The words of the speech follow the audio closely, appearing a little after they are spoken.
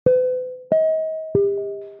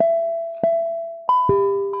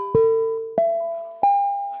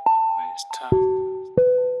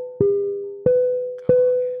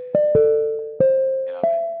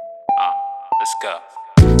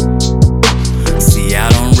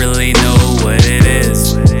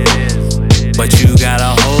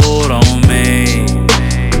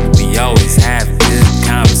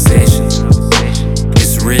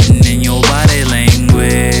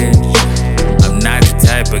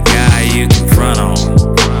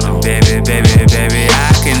baby,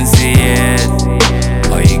 I can see it.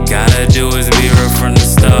 All you gotta do is be real from the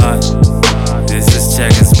start. This is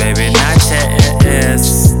checkers, baby, not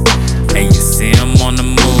chess. And you see I'm on the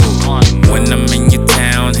move. When I'm in your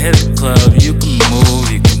town, hit a club, you can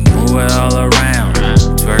move it all around.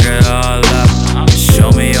 Twerk it all up,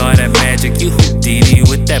 show me all that magic. You Houdini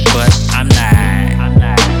with that butt, I'm like.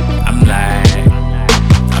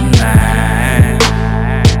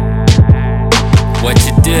 What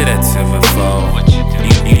you did that to me for?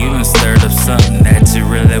 You done stirred up something that you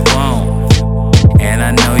really want. And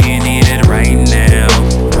I know you need it right now.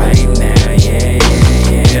 Right now, yeah,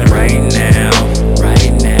 yeah, yeah. Right now,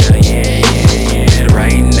 right now, yeah, yeah, yeah.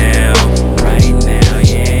 Right now, right now,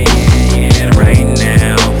 yeah, yeah, yeah. Right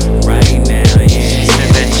now, right now, yeah. She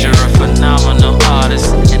said that you're a phenomenal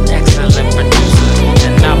artist, an excellent producer,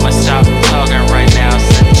 and I'ma stop talking right now.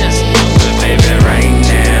 So just do it, baby, right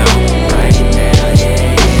now. Right now,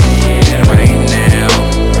 yeah, yeah, yeah. Right now,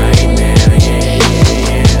 right now, yeah, yeah,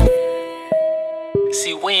 yeah.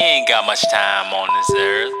 See, we ain't got much time on this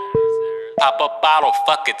earth. Pop a bottle,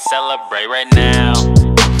 fuck it, celebrate right now.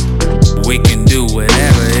 We can do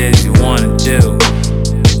whatever it is you wanna do.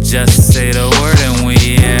 Just say the word and we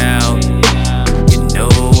out. You know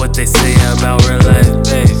what they say about real life,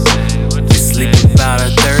 babe. We sleep about a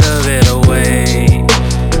third of it away,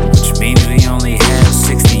 which means we only have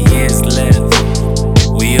 60 years left.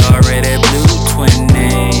 We already blew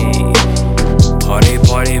 20. Party,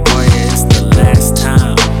 party, party, it's the last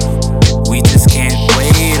time. We just can't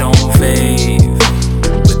wait on fave.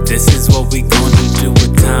 But this is what we gonna do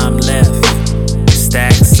with time left.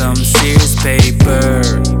 Stack some serious paper,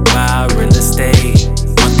 buy real estate,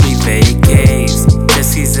 monthly vacays.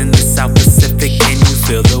 Jesse's in the South Pacific, can you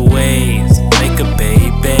feel the waves? Make a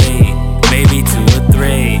baby, maybe 2 or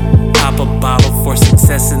 3. Pop a bottle for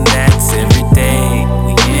success and that's every day.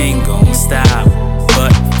 We ain't gon' stop,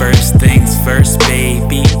 but first things first,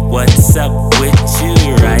 baby. What's up with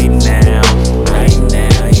you right now? Right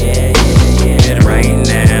now, yeah, yeah, yeah. Right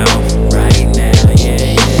now, right now, yeah,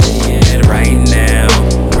 yeah, yeah. Right now,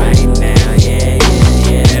 right now, yeah,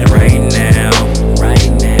 yeah, yeah. Right now, right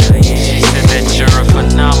now, yeah. She said that you're a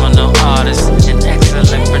phenomenal artist, an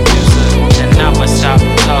excellent producer, and I'ma stop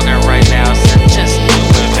talking right now. So just do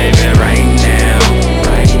it, baby, right now.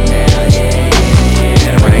 Right now, yeah, yeah,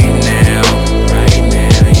 yeah. Right now, right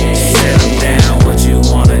now, yeah. Settle down, what you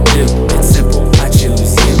wanna do? It's simple, I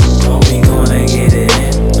choose you. Are we gonna get it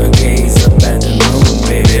in or gaze up at the moon,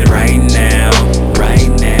 baby? Right now,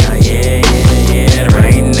 yeah, yeah, yeah.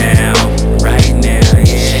 Right now, yeah.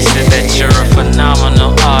 She said that you're a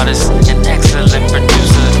phenomenal